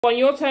On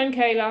your turn,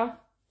 Kayla.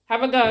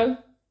 Have a go.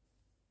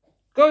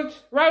 Good.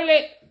 Roll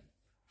it.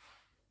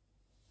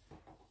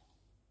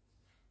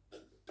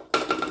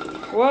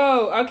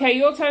 Whoa. Okay,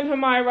 your turn,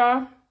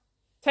 Humaira.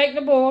 Take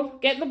the ball.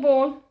 Get the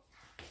ball.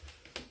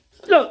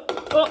 Look.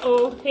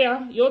 Uh-oh.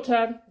 Here, your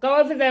turn. Go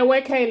over there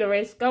where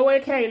Kayla is. Go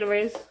where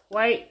Kayla is.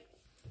 Wait.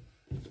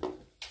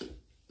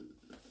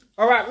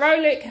 All right,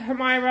 roll it,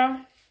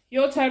 Humaira.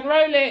 Your turn.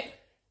 Roll it.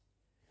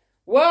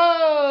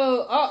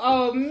 Whoa.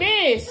 Uh-oh.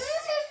 Miss.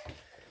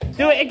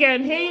 Do it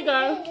again. Here you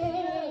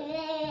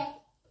go.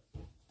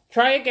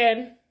 Try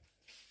again.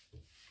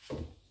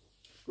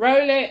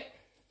 Roll it.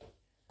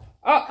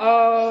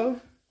 Uh-oh.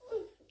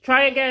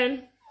 Try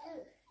again.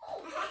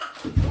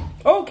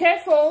 Oh,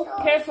 careful.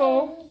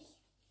 Careful.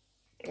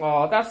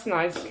 Oh, that's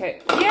nice.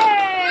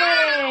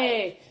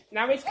 Yay!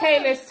 Now it's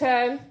Kayla's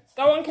turn.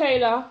 Go on,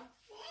 Kayla.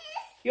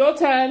 Your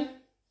turn.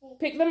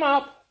 Pick them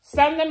up.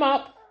 Stand them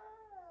up.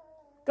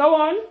 Go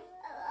on.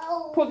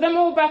 Put them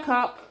all back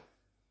up.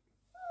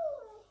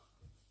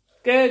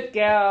 Good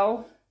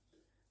girl.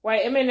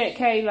 Wait a minute,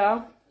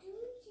 Kayla.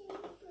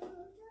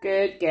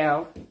 Good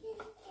girl.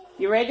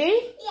 You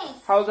ready?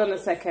 Yes. Hold on a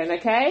second,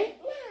 okay?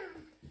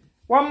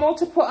 One more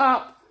to put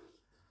up.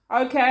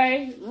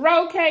 Okay.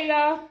 Roll,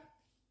 Kayla.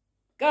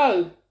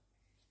 Go.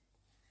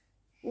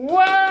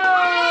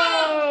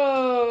 Whoa!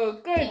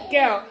 Good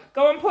girl.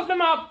 Go and put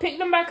them up. Pick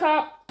them back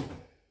up.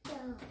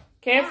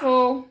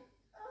 Careful.